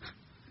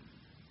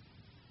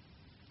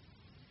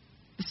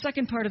 The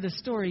second part of the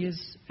story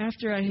is,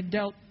 after I had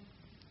dealt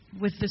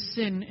with the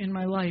sin in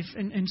my life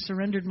and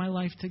surrendered my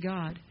life to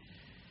God,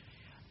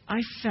 I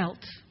felt,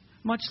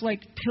 much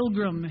like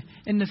Pilgrim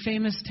in the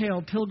famous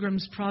tale,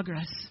 Pilgrim's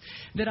Progress,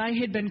 that I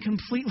had been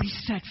completely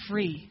set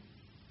free.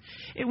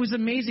 It was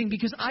amazing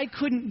because I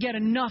couldn't get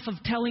enough of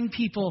telling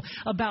people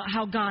about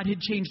how God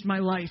had changed my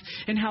life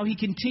and how He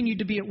continued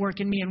to be at work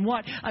in me and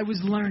what I was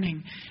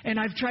learning. And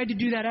I've tried to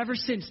do that ever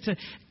since, to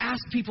ask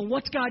people,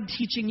 what's God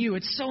teaching you?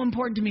 It's so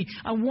important to me.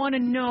 I want to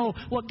know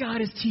what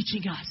God is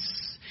teaching us.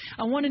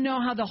 I want to know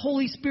how the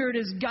Holy Spirit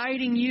is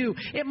guiding you.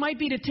 It might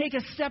be to take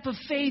a step of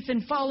faith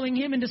in following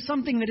Him into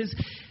something that is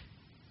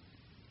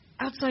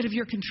outside of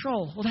your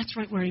control. Well, that's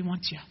right where He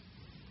wants you.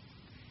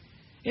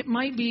 It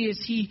might be as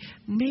He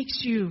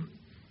makes you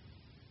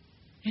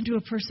into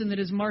a person that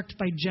is marked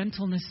by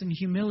gentleness and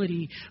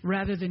humility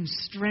rather than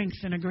strength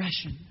and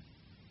aggression.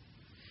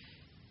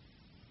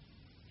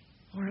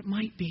 Or it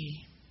might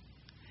be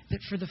that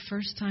for the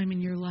first time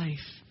in your life,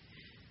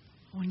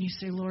 when you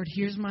say, Lord,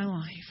 here's my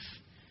life.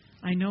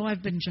 I know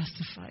I've been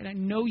justified. I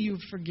know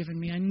you've forgiven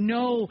me. I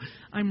know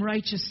I'm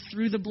righteous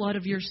through the blood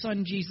of your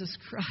Son, Jesus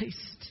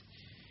Christ.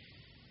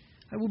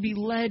 I will be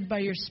led by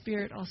your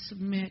Spirit. I'll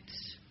submit.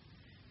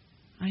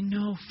 I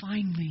know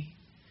finally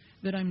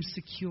that I'm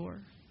secure.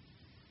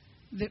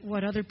 That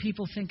what other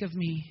people think of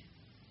me,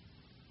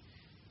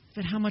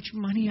 that how much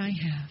money I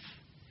have,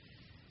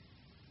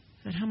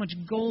 that how much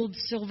gold,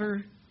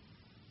 silver,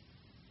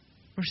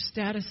 or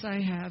status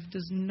I have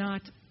does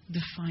not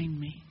define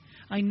me.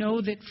 I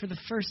know that for the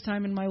first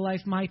time in my life,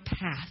 my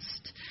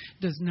past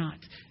does not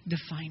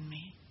define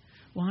me.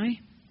 Why?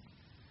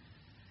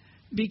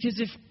 Because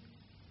if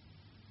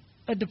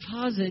a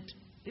deposit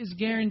is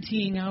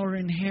guaranteeing our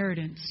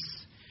inheritance,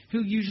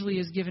 who usually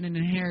is given an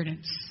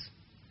inheritance?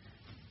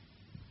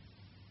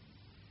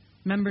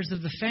 Members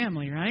of the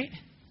family, right?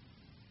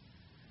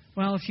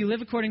 Well, if you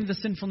live according to the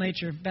sinful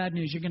nature, bad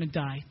news, you're going to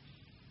die.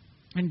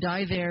 And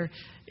die there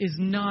is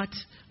not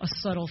a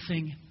subtle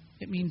thing.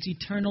 It means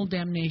eternal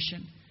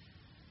damnation.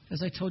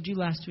 As I told you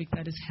last week,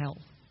 that is hell.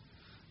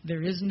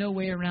 There is no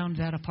way around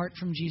that apart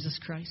from Jesus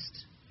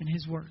Christ and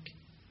His work.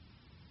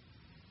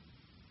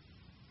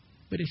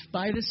 But if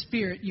by the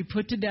Spirit you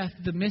put to death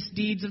the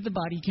misdeeds of the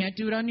body, you can't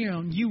do it on your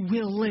own, you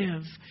will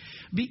live.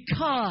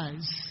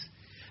 Because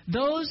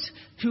those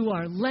who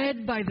are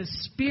led by the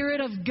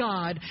Spirit of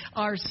God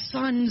are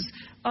sons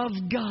of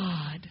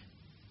God.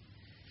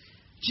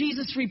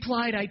 Jesus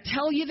replied, I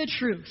tell you the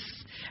truth.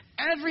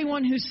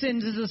 Everyone who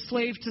sins is a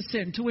slave to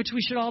sin, to which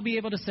we should all be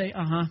able to say,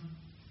 uh-huh.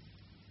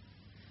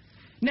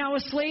 Now, a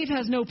slave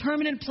has no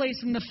permanent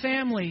place in the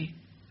family.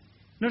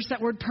 Notice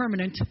that word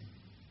permanent.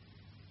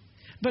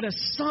 But a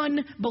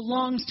son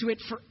belongs to it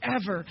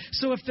forever.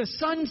 So if the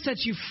Son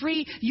sets you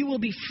free, you will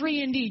be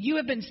free indeed. You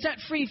have been set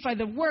free by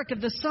the work of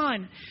the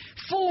Son.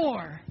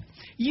 For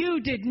you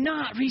did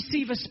not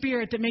receive a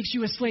spirit that makes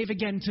you a slave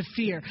again to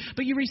fear,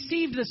 but you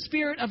received the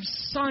spirit of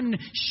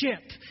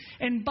sonship.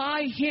 And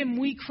by Him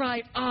we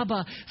cry,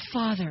 Abba,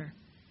 Father.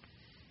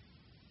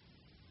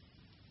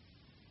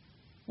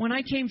 When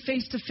I came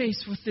face to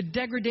face with the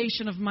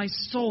degradation of my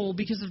soul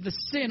because of the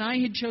sin I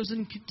had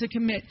chosen to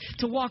commit,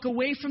 to walk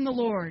away from the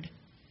Lord,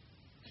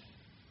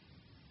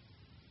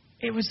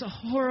 it was a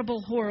horrible,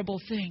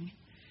 horrible thing.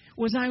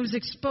 Was I was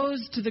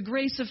exposed to the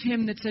grace of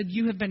Him that said,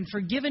 you have been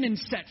forgiven and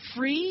set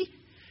free.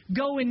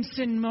 Go and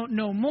sin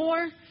no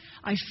more.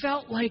 I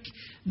felt like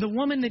the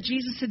woman that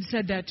Jesus had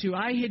said that to.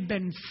 I had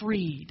been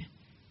freed.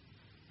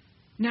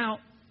 Now,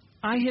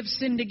 I have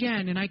sinned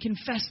again, and I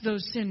confess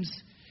those sins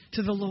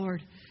to the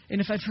Lord.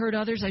 And if I've hurt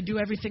others, I do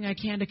everything I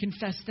can to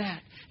confess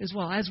that as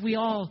well, as we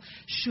all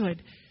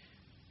should.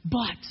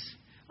 But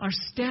our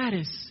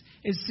status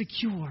is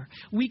secure.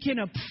 We can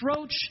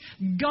approach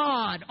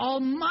God,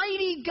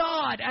 Almighty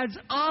God, as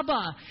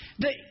Abba,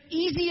 the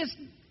easiest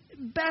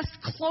best,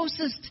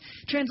 closest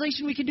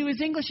translation we could do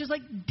is English is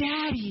like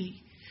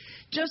Daddy.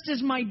 Just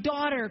as my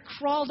daughter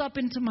crawled up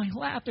into my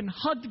lap and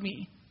hugged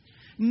me,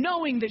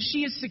 knowing that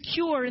she is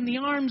secure in the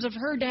arms of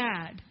her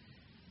dad.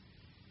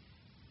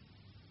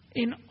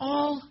 In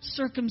all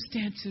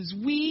circumstances,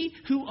 we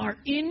who are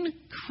in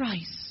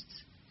Christ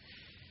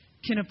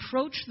can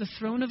approach the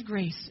throne of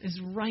grace as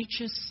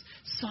righteous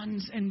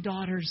sons and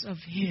daughters of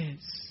His.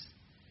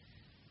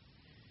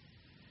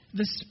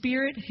 The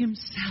Spirit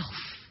Himself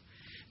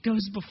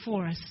goes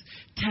before us,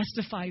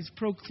 testifies,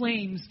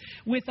 proclaims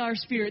with our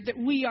spirit that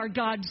we are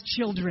God's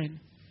children.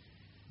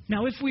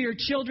 Now, if we are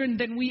children,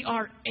 then we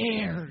are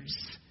heirs.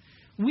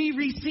 We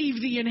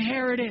receive the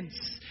inheritance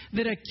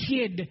that a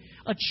kid,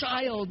 a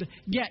child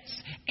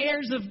gets.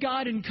 Heirs of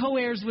God and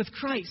co-heirs with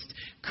Christ.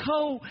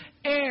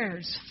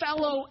 Co-heirs,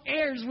 fellow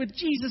heirs with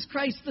Jesus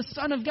Christ, the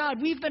Son of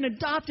God. We've been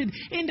adopted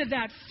into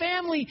that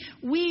family,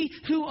 we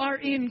who are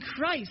in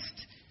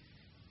Christ.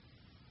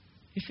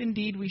 If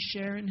indeed we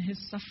share in His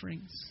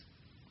sufferings,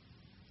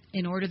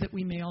 in order that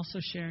we may also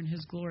share in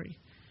His glory.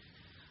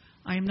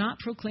 I am not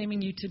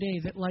proclaiming you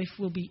today that life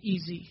will be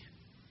easy.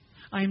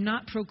 I am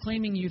not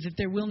proclaiming you that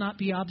there will not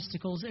be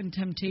obstacles and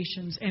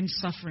temptations and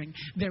suffering.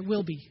 There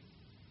will be.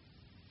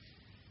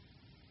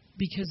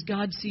 Because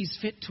God sees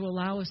fit to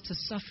allow us to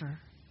suffer.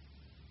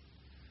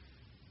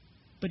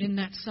 But in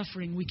that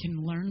suffering, we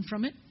can learn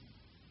from it.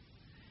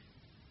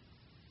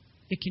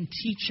 It can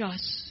teach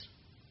us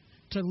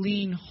to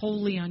lean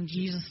wholly on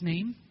Jesus'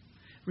 name,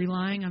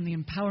 relying on the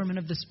empowerment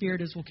of the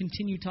Spirit, as we'll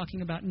continue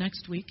talking about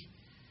next week,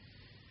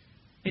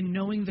 and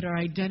knowing that our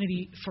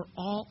identity for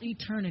all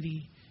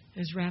eternity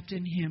is wrapped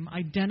in Him,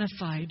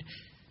 identified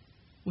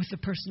with the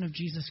person of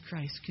Jesus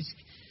Christ. Because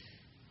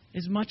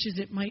as much as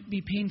it might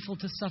be painful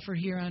to suffer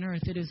here on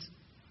earth, it is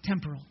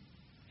temporal.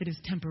 It is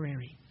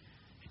temporary.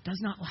 It does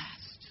not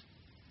last.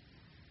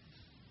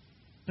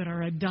 But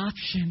our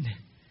adoption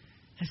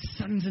as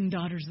sons and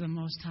daughters of the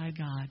Most High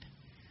God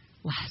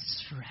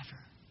lasts forever.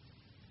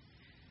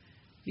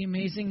 The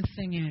amazing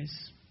thing is,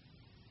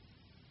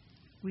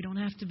 we don't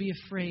have to be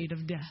afraid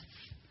of death.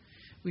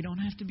 We don't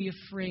have to be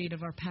afraid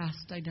of our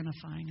past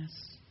identifying us.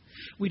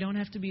 We don't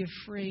have to be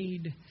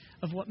afraid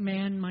of what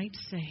man might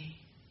say.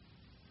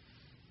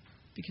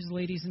 Because,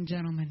 ladies and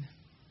gentlemen,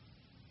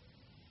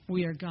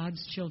 we are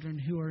God's children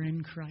who are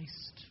in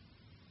Christ.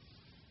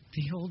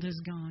 The old has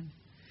gone.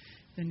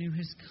 The new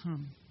has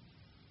come.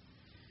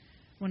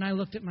 When I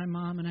looked at my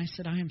mom and I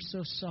said, I am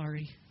so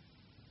sorry,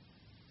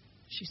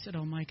 she said,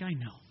 oh, Mike, I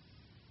know.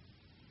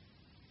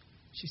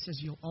 She says,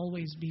 you'll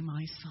always be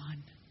my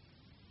son.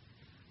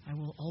 I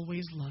will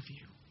always love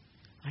you.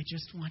 I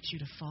just want you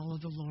to follow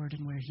the Lord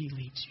and where He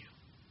leads you.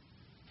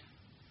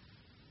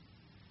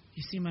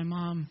 You see, my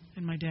mom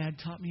and my dad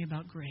taught me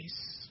about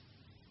grace.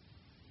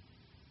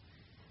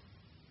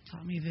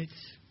 Taught me that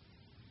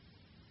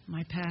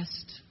my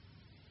past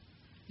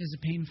is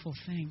a painful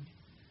thing.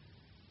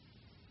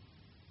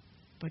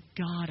 But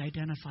God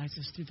identifies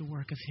us through the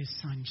work of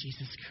His Son,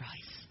 Jesus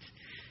Christ.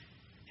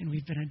 And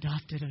we've been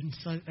adopted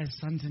as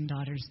sons and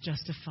daughters,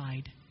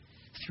 justified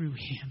through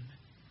Him.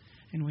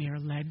 And we are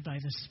led by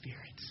the Spirit.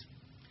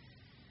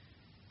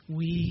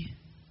 We,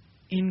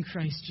 in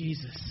Christ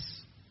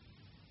Jesus,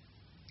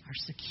 are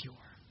secure.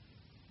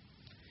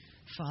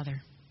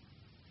 Father,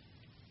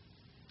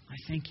 I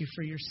thank You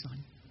for Your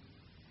Son.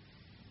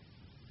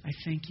 I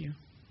thank You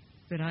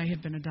that I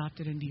have been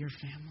adopted into Your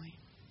family.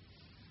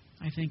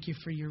 I thank You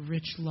for Your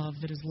rich love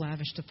that is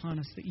lavished upon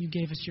us, that You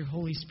gave us Your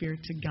Holy Spirit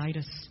to guide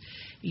us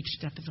each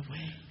step of the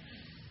way.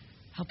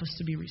 Help us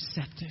to be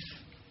receptive.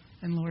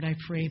 And Lord, I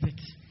pray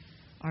that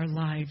our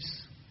lives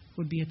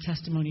would be a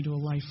testimony to a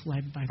life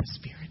led by the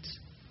Spirit,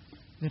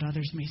 that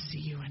others may see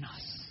You in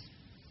us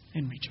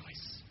and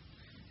rejoice.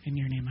 In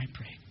Your name I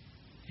pray.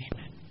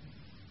 Amen.